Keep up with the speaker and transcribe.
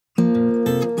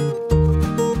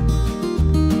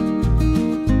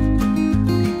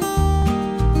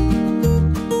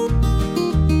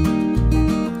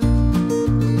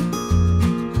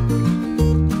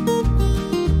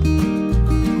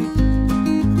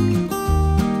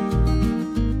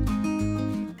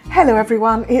Hello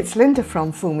everyone, it's Linda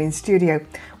from Full Moon Studio.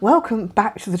 Welcome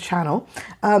back to the channel.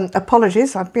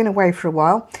 Apologies, I've been away for a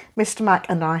while. Mr. Mac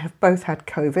and I have both had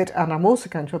COVID, and I'm also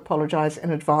going to apologise in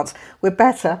advance. We're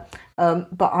better,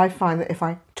 but I find that if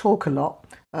I talk a lot,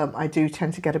 I do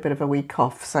tend to get a bit of a wee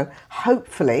cough. So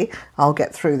hopefully I'll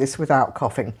get through this without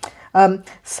coughing.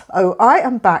 So I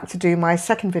am back to do my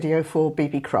second video for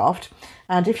Beebeecraft.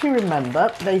 And if you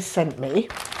remember, they sent me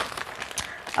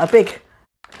a big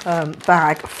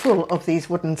bag full of these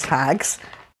wooden tags.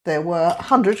 There were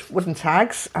 100 wooden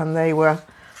tags and they were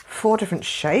 4 different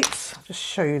shapes. I'll just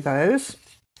show you those.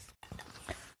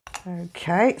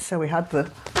 Okay, so we had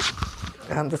the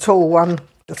tall one,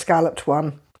 the scalloped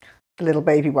one, the little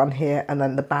baby one here, and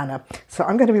then the banner. So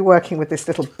I'm going to be working with this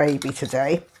little baby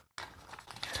today.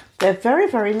 They're very,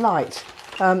 very light,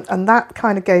 and that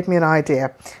kind of gave me an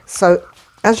idea. So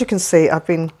as you can see, I've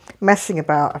been messing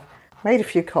about. I've made a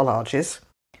few collages.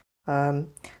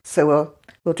 So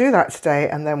we'll do that today,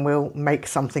 and then we'll make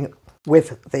something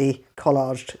with the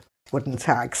collaged wooden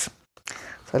tags.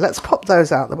 So let's pop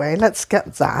those out of the way. Let's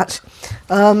get that.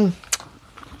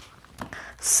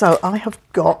 So I have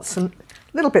got some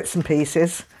little bits and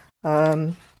pieces,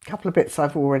 a couple of bits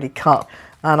I've already cut,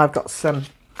 and I've got some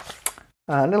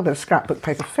a little bit of scrapbook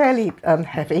paper, fairly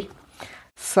heavy.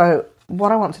 So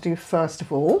what I want to do first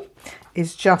of all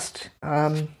is just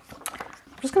I'm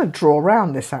just going to draw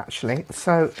around this actually.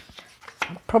 So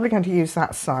I'm probably going to use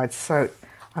that side. So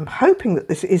I'm hoping that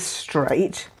this is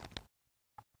straight.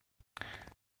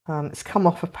 It's come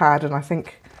off a pad, and I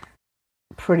think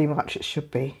pretty much it should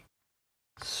be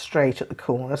straight at the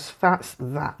corners. That's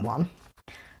that one.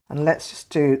 And let's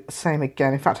just do the same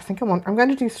again. In fact, I think I'm going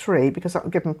to do 3 because that will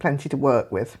give them plenty to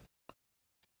work with.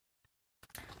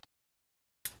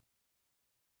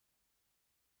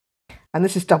 And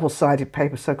this is double-sided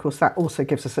paper, so of course that also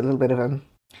gives us a little bit of,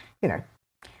 you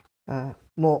know,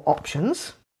 more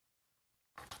options.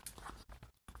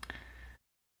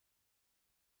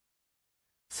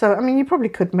 So, I mean, you probably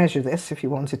could measure this if you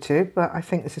wanted to, but I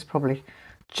think this is probably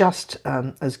just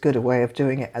as good a way of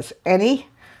doing it as any.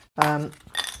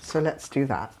 So let's do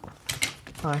that.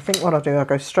 I think what I'll do, I'll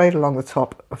go straight along the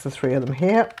top of the 3 of them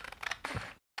here.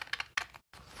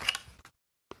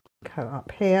 Go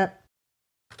up here.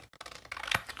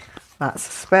 That's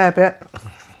a spare bit,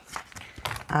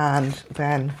 and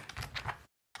then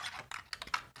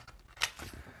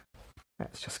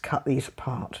let's just cut these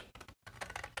apart.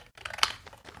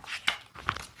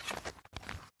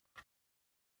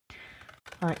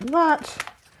 Like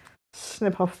that.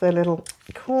 Snip off their little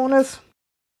corners.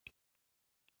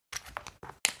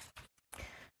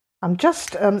 I've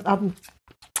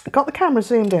got the camera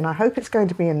zoomed in. I hope it's going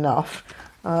to be enough.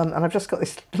 And I've just got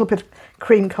this little bit of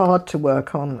cream card to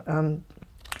work on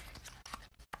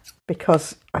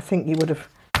because I think you would have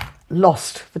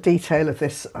lost the detail of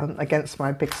this against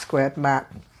my big squared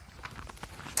mat.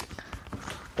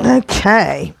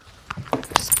 Okay,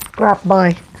 just grab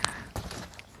my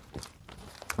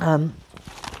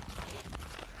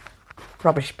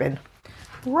rubbish bin.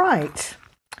 Right,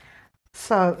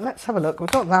 so let's have a look. We've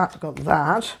got that, got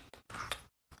that.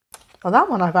 Well, that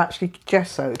one I've actually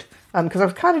gessoed because I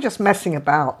was kind of just messing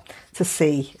about to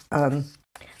see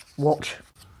what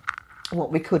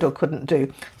we could or couldn't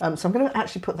do. So I'm going to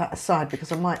actually put that aside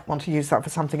because I might want to use that for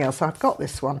something else. So I've got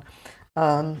this one.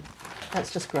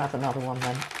 Let's just grab another one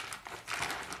then.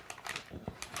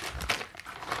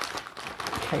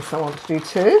 Okay, so I want to do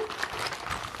 2.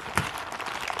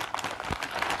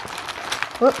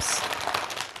 Whoops.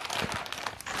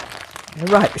 They're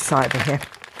right beside me here.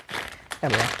 There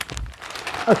we are.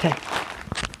 Okay,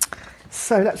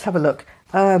 so let's have a look.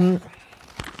 I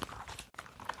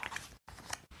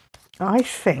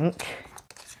think,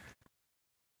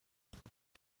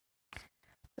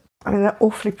 I mean, they're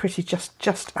awfully pretty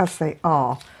just as they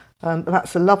are. But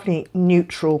that's a lovely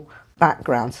neutral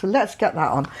background. So let's get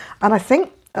that on. And I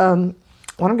think what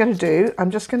I'm going to do, I'm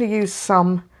just going to use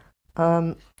some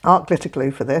art glitter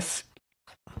glue for this.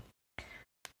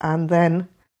 And then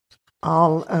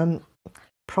I'll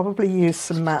probably use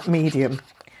some matte medium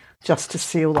just to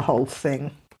seal the whole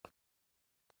thing.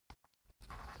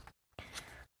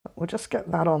 We'll just get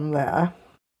that on there.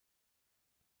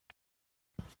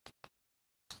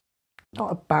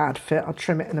 Not a bad fit. I'll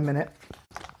trim it in a minute.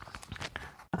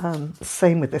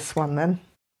 Same with this one then.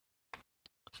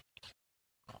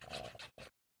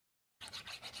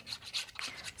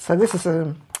 So this is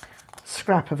a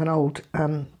scrap of an old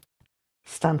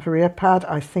Stamperia pad.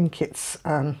 I think it's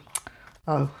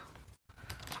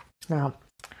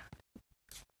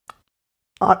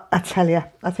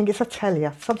Atelier. I think it's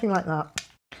Atelier, something like that.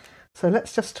 So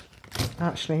let's just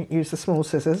actually use the small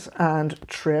scissors and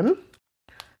trim.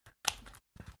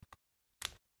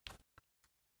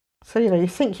 So, you know, you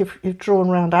think you've drawn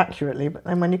around accurately, but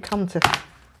then when you come to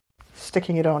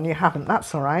sticking it on, you haven't.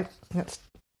 That's all right. Let's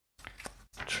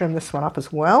trim this one up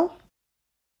as well.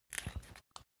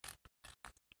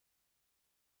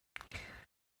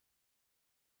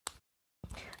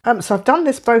 So I've done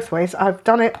this both ways. I've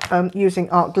done it using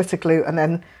art glitter glue and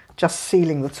then just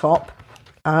sealing the top.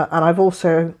 And I've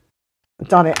also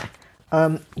done it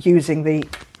using the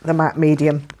matte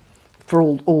medium for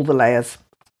all the layers.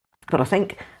 But I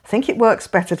think it works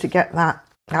better to get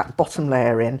that bottom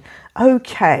layer in.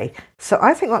 Okay, so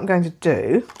I think what I'm going to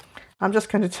do, I'm just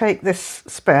going to take this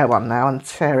spare one now and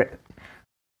tear it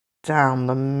down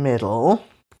the middle.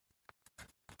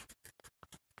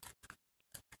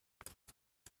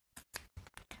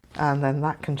 And then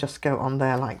that can just go on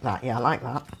there like that. Yeah, like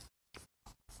that.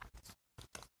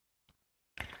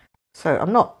 So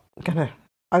I'm not going to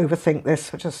overthink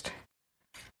this. I'll just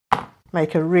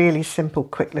make a really simple,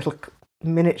 quick little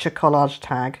miniature collage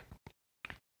tag.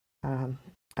 And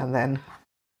then,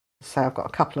 so I've got a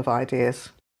couple of ideas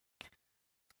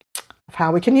of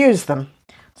how we can use them.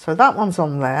 So that one's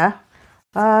on there.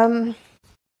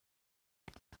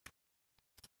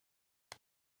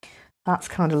 That's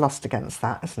kind of lost against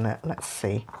that, isn't it? Let's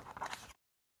see.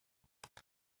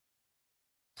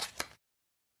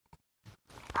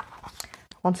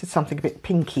 Wanted something a bit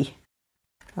pinky.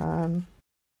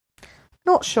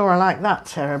 Not sure I like that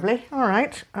terribly. All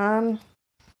right. All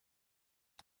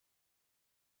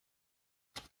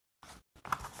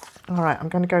right, I'm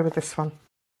going to go with this one.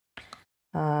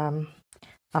 And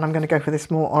I'm going to go for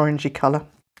this more orangey colour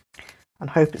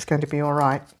and hope it's going to be all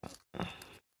right.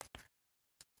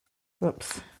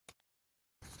 Whoops.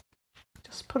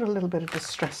 Just put a little bit of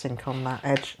distress ink on that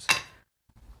edge.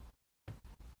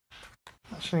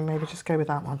 Actually, maybe just go with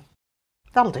that one.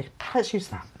 That'll do. Let's use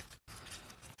that.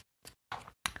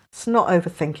 Let's not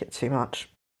overthink it too much.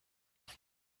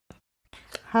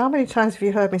 How many times have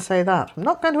you heard me say that? I'm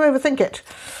not going to overthink it.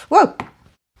 Whoa!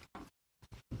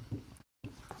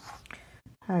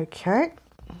 Okay.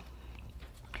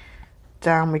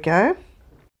 Down we go.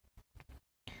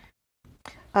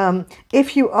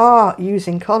 If you are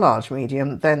using collage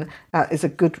medium, then that is a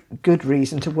good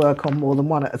reason to work on more than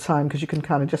one at a time, because you can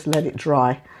kind of just let it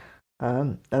dry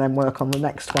and then work on the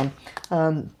next one.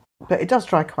 But it does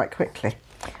dry quite quickly.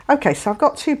 Okay, so I've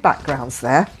got two backgrounds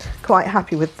there. Quite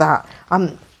happy with that.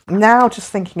 I'm now just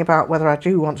thinking about whether I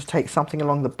do want to take something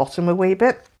along the bottom a wee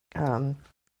bit.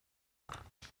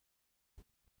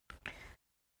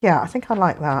 Yeah, I think I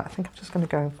like that. I think I'm just going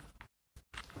to go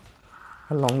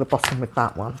along the bottom with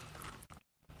that one.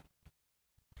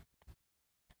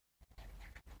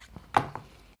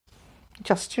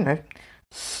 Just, you know,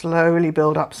 slowly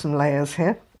build up some layers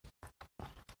here.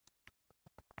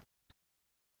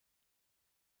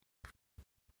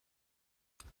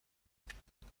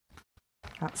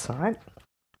 That's all right.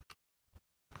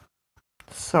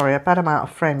 Sorry, I bet I'm out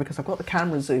of frame because I've got the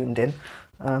camera zoomed in.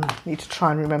 Need to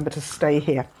try and remember to stay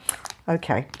here.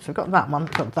 Okay, so I've got that one,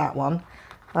 got that one.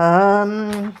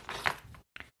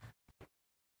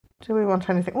 Do we want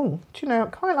anything? Oh, do you know, I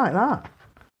quite like that.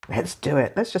 Let's do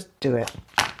it. Let's just do it.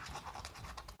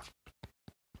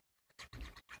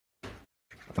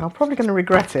 I'm probably going to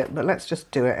regret it, but let's just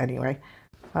do it anyway.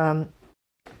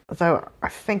 Although I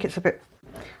think it's a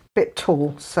bit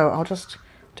tall, so I'll just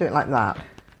do it like that.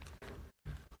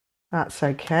 That's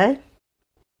okay.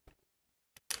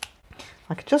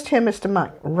 I could just hear Mr.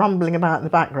 Mac rumbling about in the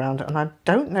background, and I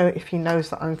don't know if he knows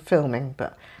that I'm filming,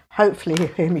 but hopefully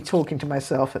he'll hear me talking to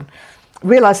myself and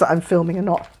realise that I'm filming and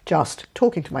not just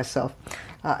talking to myself.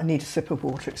 I need a sip of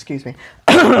water, excuse me.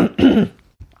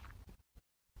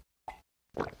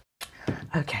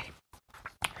 Okay.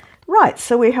 Right,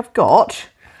 so we have got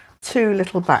two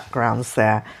little backgrounds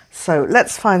there. So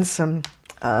let's find some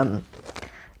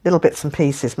little bits and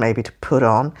pieces maybe to put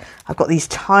on. I've got these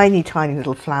tiny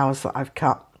little flowers that I've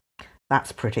cut.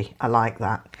 That's pretty. I like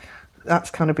that. That's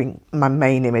kind of been my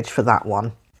main image for that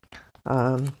one.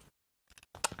 And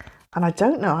I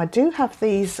don't know, I do have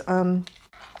these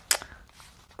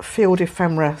field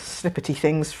ephemera snippety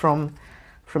things from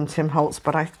Tim Holtz,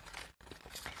 but I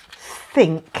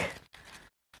think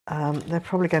they're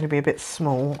probably going to be a bit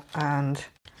small, and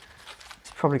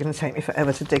it's probably going to take me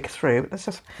forever to dig through. Let's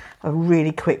just a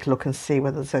really quick look and see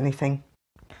whether there's anything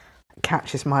that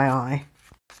catches my eye.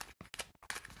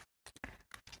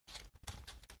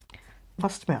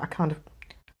 Must admit,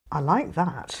 I like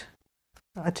that.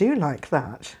 I do like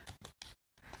that.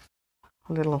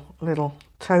 A little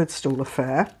toadstool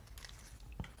affair.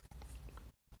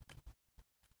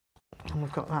 And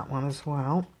we've got that one as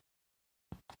well.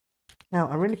 Now,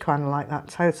 I really kind of like that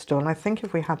toadstool, and I think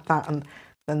if we had that and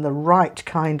then the right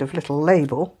kind of little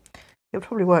label, it would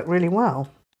probably work really well.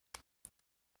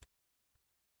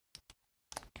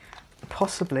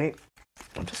 Possibly.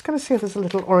 I'm just going to see if there's a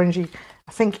little orangey,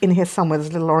 I think in here somewhere there's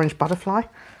a little orange butterfly.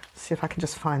 See if I can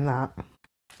just find that.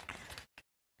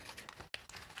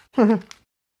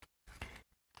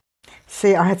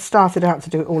 See, I had started out to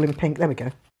do it all in pink. There we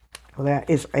go. Well, there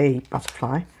is a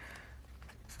butterfly,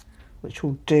 which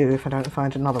will do if I don't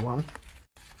find another one.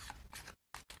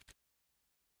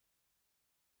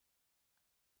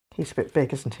 He's a bit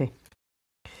big, isn't he?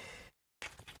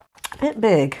 A bit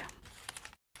big.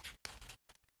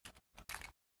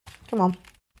 Come on.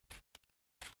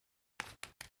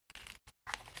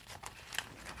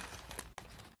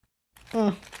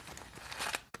 Here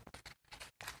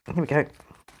we go.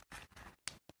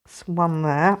 There's one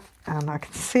there, and I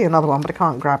can see another one, but I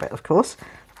can't grab it, of course.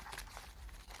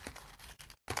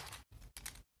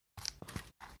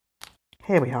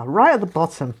 Here we are, right at the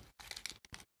bottom.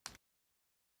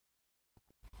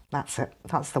 That's it.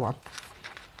 That's the one.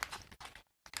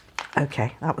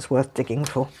 Okay, that was worth digging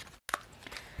for.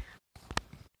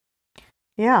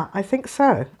 Yeah, I think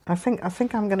so. I think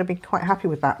I'm going to be quite happy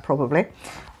with that probably.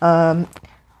 And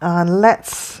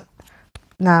let's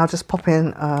now just pop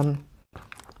in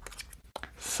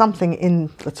something in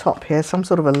the top here, some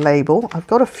sort of a label. I've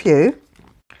got a few,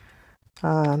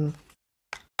 but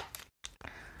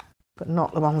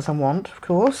not the ones I want, of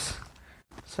course.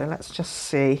 So let's just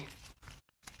see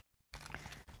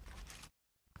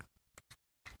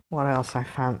what else I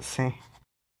fancy.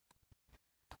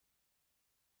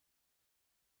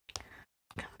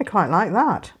 I quite like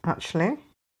that, actually.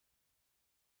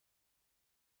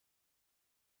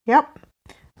 Yep.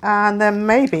 And then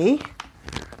maybe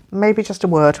just a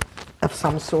word of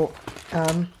some sort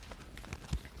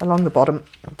along the bottom,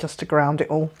 just to ground it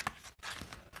all.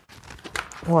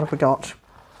 What have we got?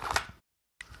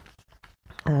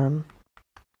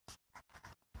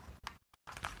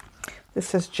 This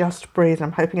says just breathe.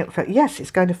 I'm hoping it'll fit. Yes,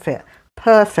 it's going to fit.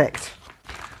 Perfect.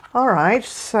 All right,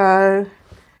 so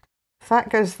if that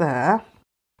goes there,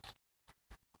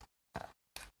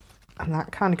 and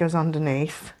that kind of goes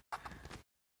underneath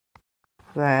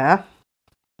there,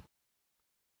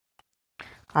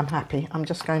 I'm happy. I'm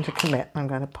just going to commit. I'm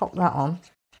going to pop that on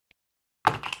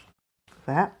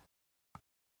there,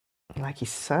 like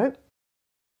so.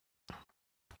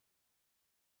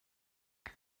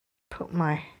 Put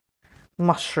my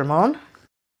mushroom on.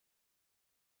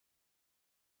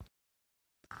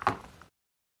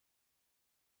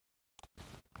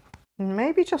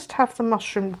 Maybe just have the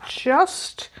mushroom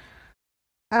just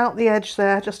out the edge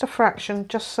there, just a fraction,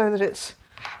 just so that it's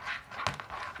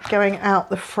going out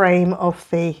the frame of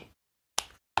the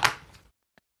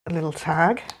little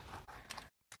tag.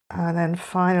 And then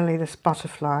finally this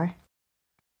butterfly.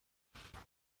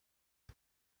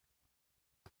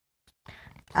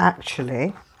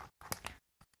 Actually,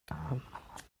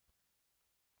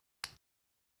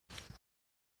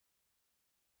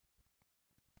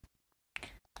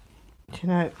 you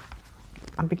know,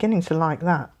 I'm beginning to like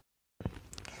that.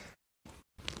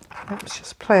 Let's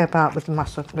just play about with the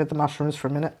mushrooms for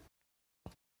a minute.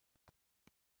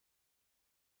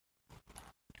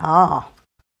 Ah,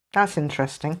 that's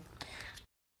interesting.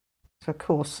 So of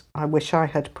course, I wish I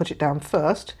had put it down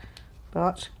first,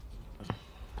 but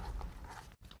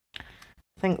I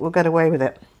think we'll get away with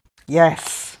it.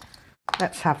 Yes,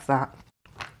 let's have that.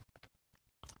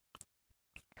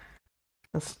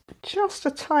 There's just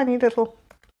a tiny little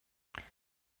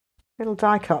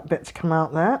die cut bit to come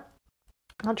out there.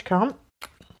 God, you can't.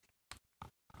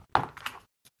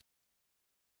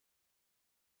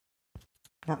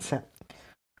 That's it.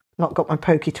 Not got my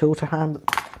pokey tool to hand.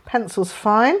 Pencil's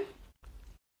fine.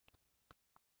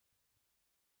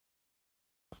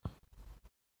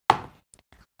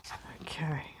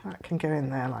 Okay, that can go in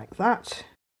there like that.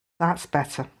 That's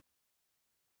better.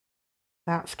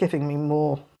 That's giving me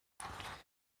more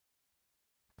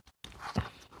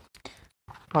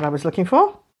what I was looking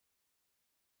for.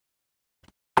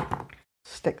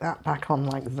 Stick that back on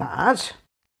like that.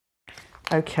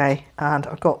 Okay, and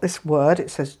I've got this word.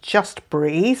 It says just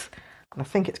breathe, and I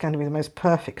think it's going to be the most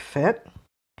perfect fit.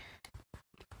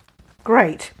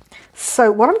 Great.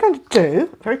 So what I'm going to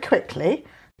do very quickly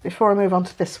before I move on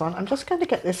to this one, I'm just going to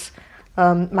get this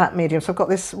matte medium. So I've got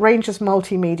this Ranger's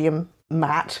multi-medium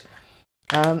matte,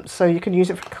 so you can use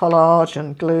it for collage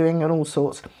and gluing and all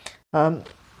sorts. And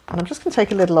I'm just going to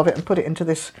take a little of it and put it into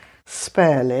this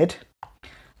spare lid.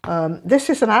 This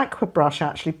is an aqua brush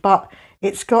actually, but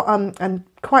It's got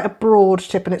quite a broad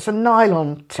tip, and it's a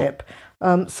nylon tip,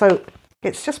 so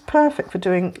it's just perfect for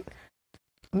doing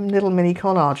little mini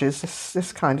collages,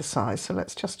 this kind of size. So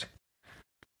let's just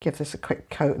give this a quick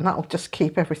coat, and that'll just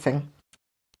keep everything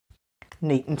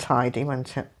neat and tidy,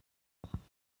 won't it?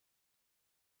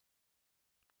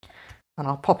 And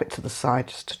I'll pop it to the side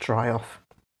just to dry off.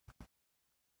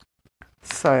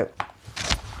 So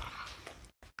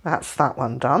that's that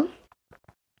one done.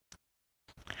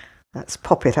 Let's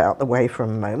pop it out the way for a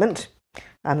moment,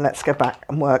 and let's go back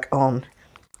and work on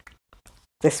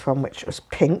this one, which was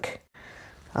pink.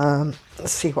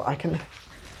 Let's see what I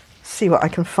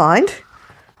can find.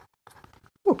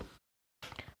 Ooh.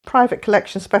 Private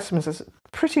collection specimens. There's a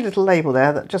pretty little label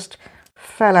there that just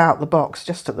fell out the box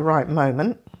just at the right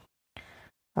moment.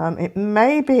 It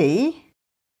may be,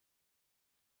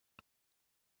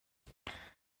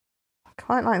 I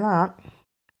quite like that.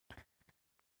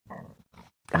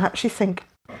 I actually think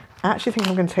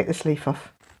I'm going to take this leaf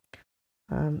off.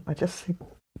 I just think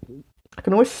I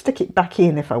can always stick it back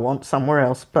in if I want somewhere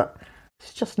else, but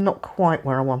it's just not quite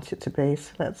where I want it to be.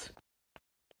 So let's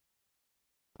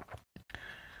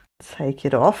take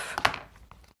it off.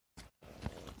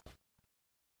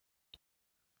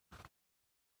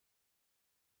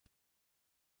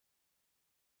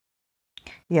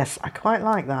 Yes, I quite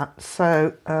like that.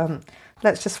 So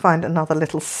let's just find another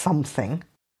little something.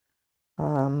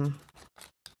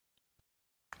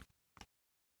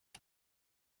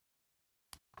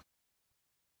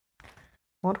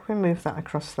 What if we move that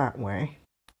across that way?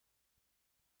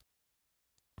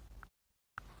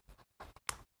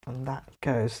 And that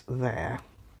goes there.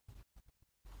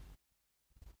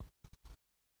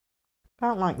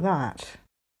 About like that.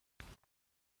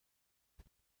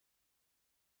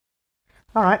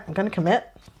 All right, I'm going to commit.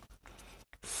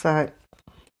 So,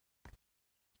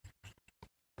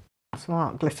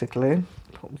 smart glitter glue,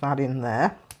 put that in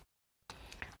there.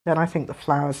 Then I think the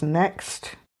flowers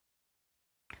next.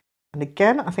 And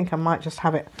again, I think I might just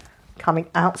have it coming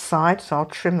outside, so I'll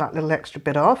trim that little extra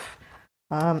bit off.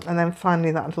 And then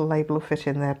finally that little label will fit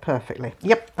in there perfectly.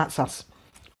 Yep, that's us.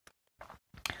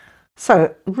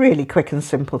 So really quick and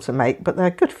simple to make, but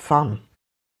they're good fun.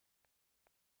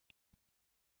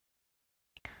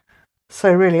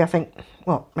 So really I think,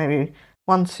 well, maybe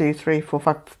 1, 2, 3,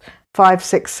 4, 5,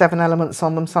 6, 7 elements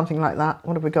on them, something like that.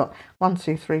 What have we got? 1,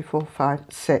 2, 3, 4, 5,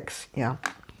 6, yeah.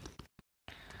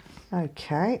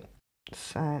 Okay,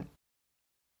 so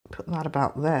put that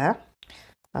about there.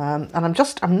 And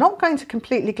I'm not going to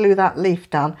completely glue that leaf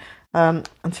down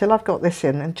until I've got this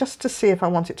in, and just to see if I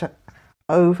want it to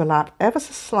overlap ever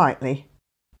so slightly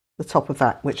the top of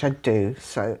that, which I do.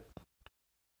 So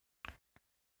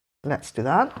let's do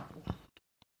that.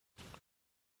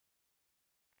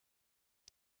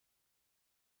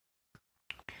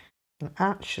 And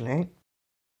actually,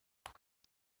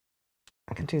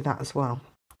 I can do that as well.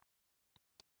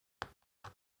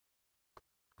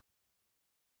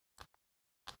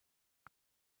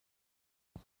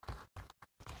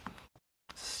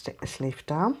 Stick this leaf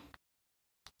down.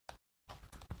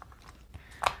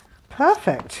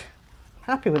 Perfect.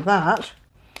 Happy with that.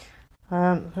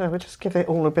 So we'll just give it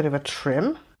all a bit of a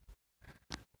trim.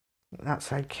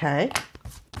 That's okay.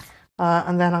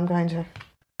 And then I'm going to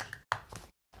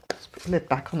just put the lid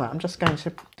back on that. I'm just going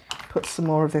to put some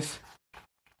more of this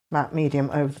matte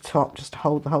medium over the top just to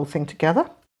hold the whole thing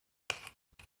together.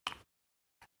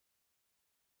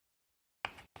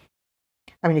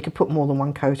 I mean, you could put more than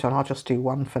one coat on. I'll just do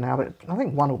one for now, but I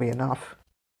think one will be enough.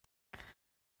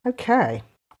 Okay.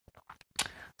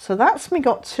 So that's me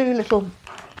got two little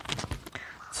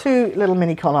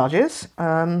mini collages.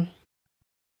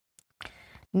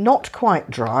 Not quite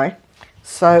dry.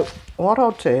 So what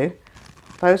I'll do,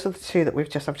 those are the two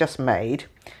that I've just made.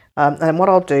 And then what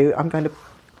I'll do, I'm going to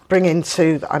bring in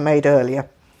two that I made earlier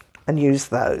and use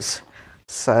those.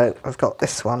 So I've got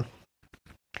this one.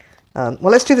 Well,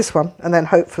 let's do this one, and then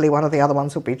hopefully one of the other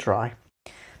ones will be dry.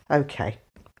 Okay,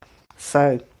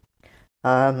 so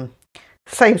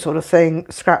same sort of thing,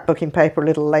 scrapbooking paper, a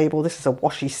little label. This is a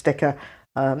washi sticker,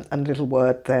 and a little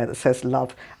word there that says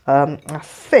love. I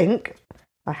think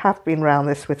I have been around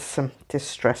this with some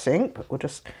distress ink, but we'll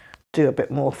just do a bit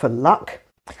more for luck.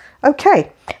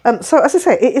 Okay, so as I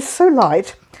say, it is so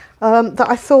light that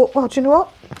I thought, well, do you know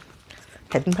what?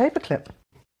 Hidden paperclip.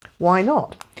 Why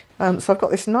not? So I've got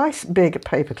this nice big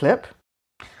paperclip,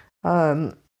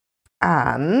 and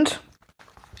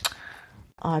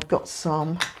I've got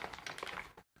some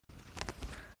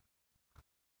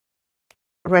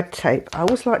red tape. I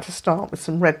always like to start with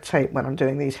some red tape when I'm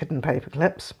doing these hidden paper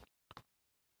clips,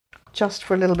 just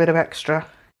for a little bit of extra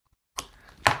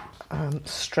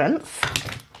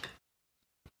strength.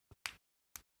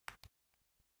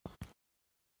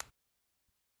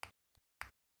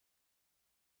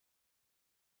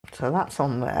 So that's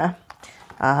on there,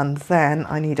 and then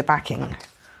I need a backing,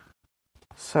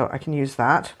 so I can use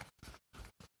that,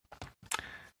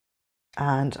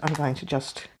 and I'm going to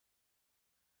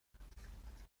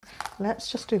let's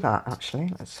just do that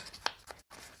actually,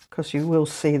 because you will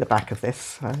see the back of this.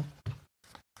 So.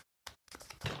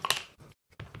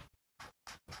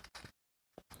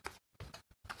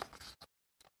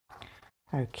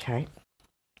 Okay.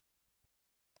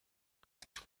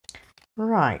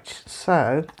 Right,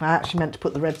 so I actually meant to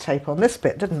put the red tape on this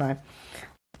bit, didn't I?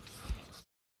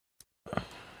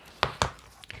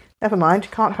 Never mind, you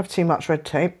can't have too much red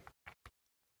tape.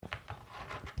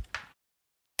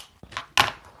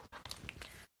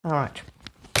 All right.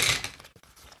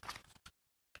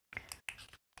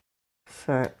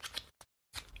 So,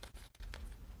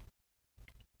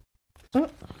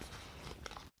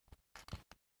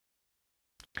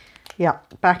 yeah,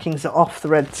 backings are off the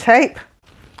red tape.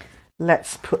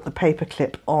 Let's put the paper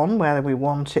clip on where we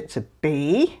want it to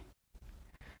be.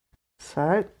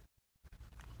 So,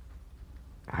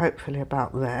 hopefully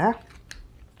about there.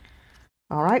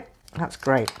 All right, that's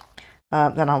great.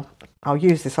 Then I'll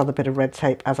use this other bit of red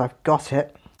tape as I've got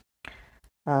it.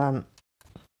 But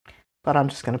I'm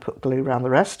just going to put glue around the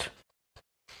rest.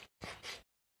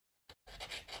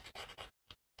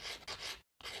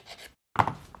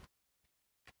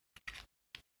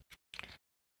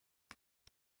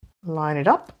 Line it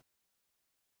up.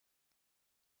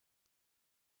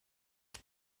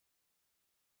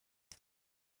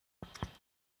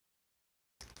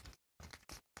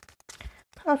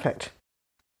 Perfect.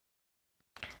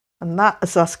 And that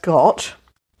has thus got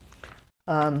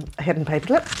a hidden paper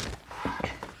clip,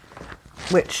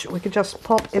 which we could just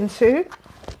pop into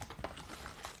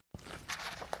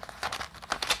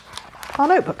our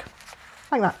notebook,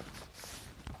 like that.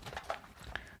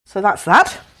 So that's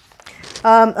that.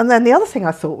 And then the other thing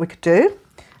I thought we could do,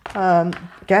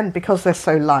 again, because they're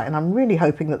so light, and I'm really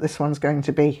hoping that this one's going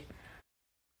to be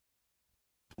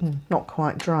not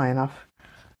quite dry enough.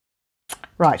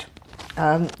 Right,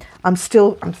 I'm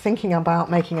thinking about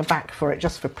making a back for it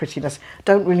just for prettiness.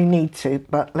 Don't really need to,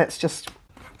 but let's just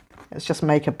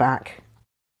make a back.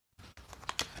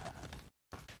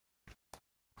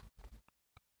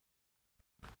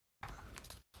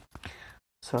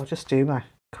 So I'll just do my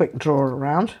quick draw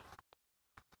around.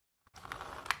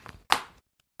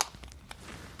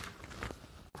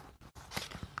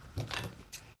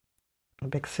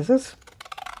 Big scissors.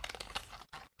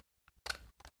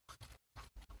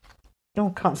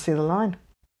 Oh, can't see the line.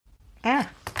 Ah,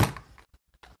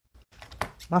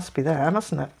 must be there,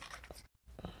 mustn't it?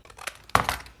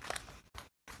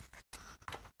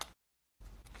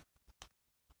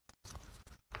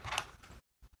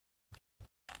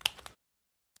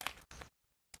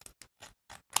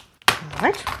 All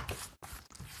right.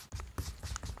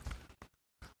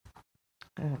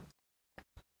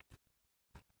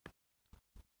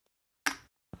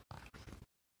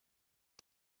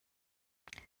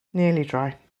 Nearly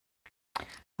dry.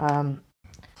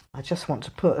 I just want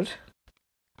to put,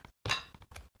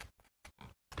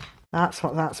 that's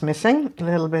what that's missing, a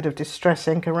little bit of distress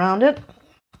ink around it.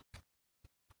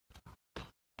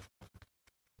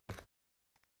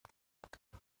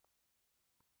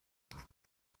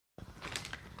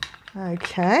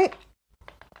 Okay,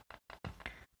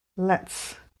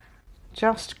 let's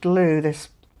just glue this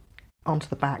onto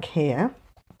the back here.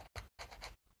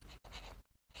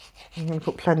 I'm going to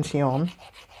put plenty on.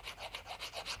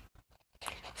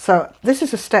 So this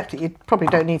is a step that you probably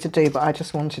don't need to do, but I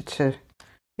just wanted to,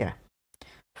 yeah,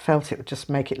 felt it would just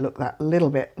make it look that little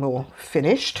bit more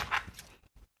finished.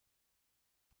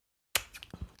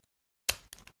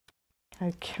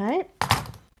 Okay.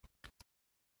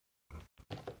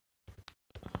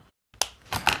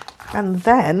 And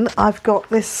then I've got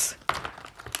this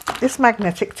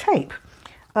magnetic tape.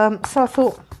 So I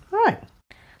thought, right,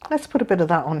 let's put a bit of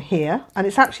that on here, and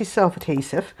it's actually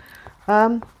self-adhesive.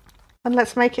 And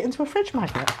let's make it into a fridge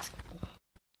magnet.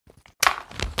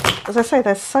 As I say,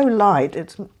 they're so light,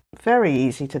 it's very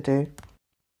easy to do.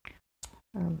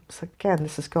 So again,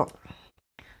 this has got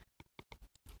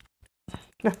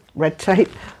red tape.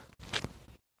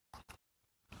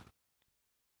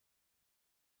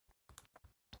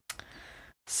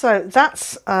 So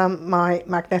that's my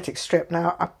magnetic strip.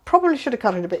 Now, I probably should have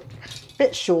cut it a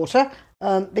bit shorter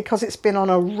because it's been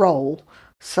on a roll.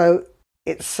 So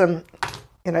it's, you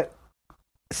know,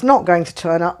 it's not going to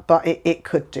turn up, but it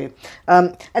could do.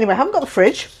 Anyway, I haven't got the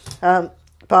fridge, but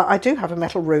I do have a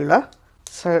metal ruler.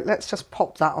 So let's just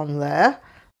pop that on there,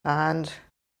 and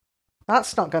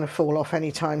that's not going to fall off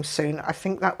anytime soon. I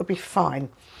think that would be fine.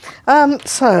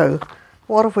 So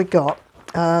what have we got?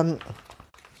 I've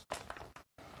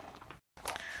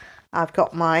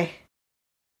got my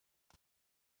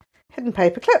hidden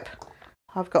paper clip.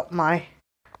 I've got my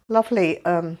lovely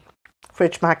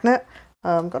fridge magnet.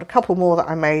 Got a couple more that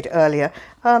I made earlier.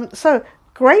 So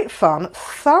great fun.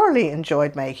 Thoroughly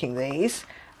enjoyed making these.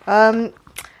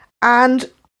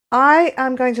 And I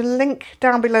am going to link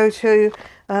down below to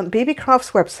Beebeecraft's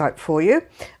website for you.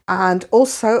 And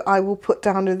also I will put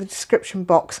down in the description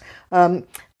box,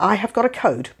 I have got a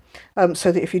code.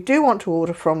 So that if you do want to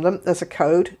order from them, there's a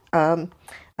code, and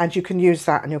you can use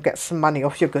that and you'll get some money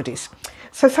off your goodies.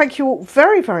 So thank you all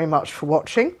very, very much for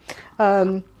watching,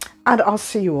 and I'll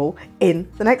see you all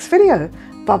in the next video.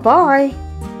 Bye bye.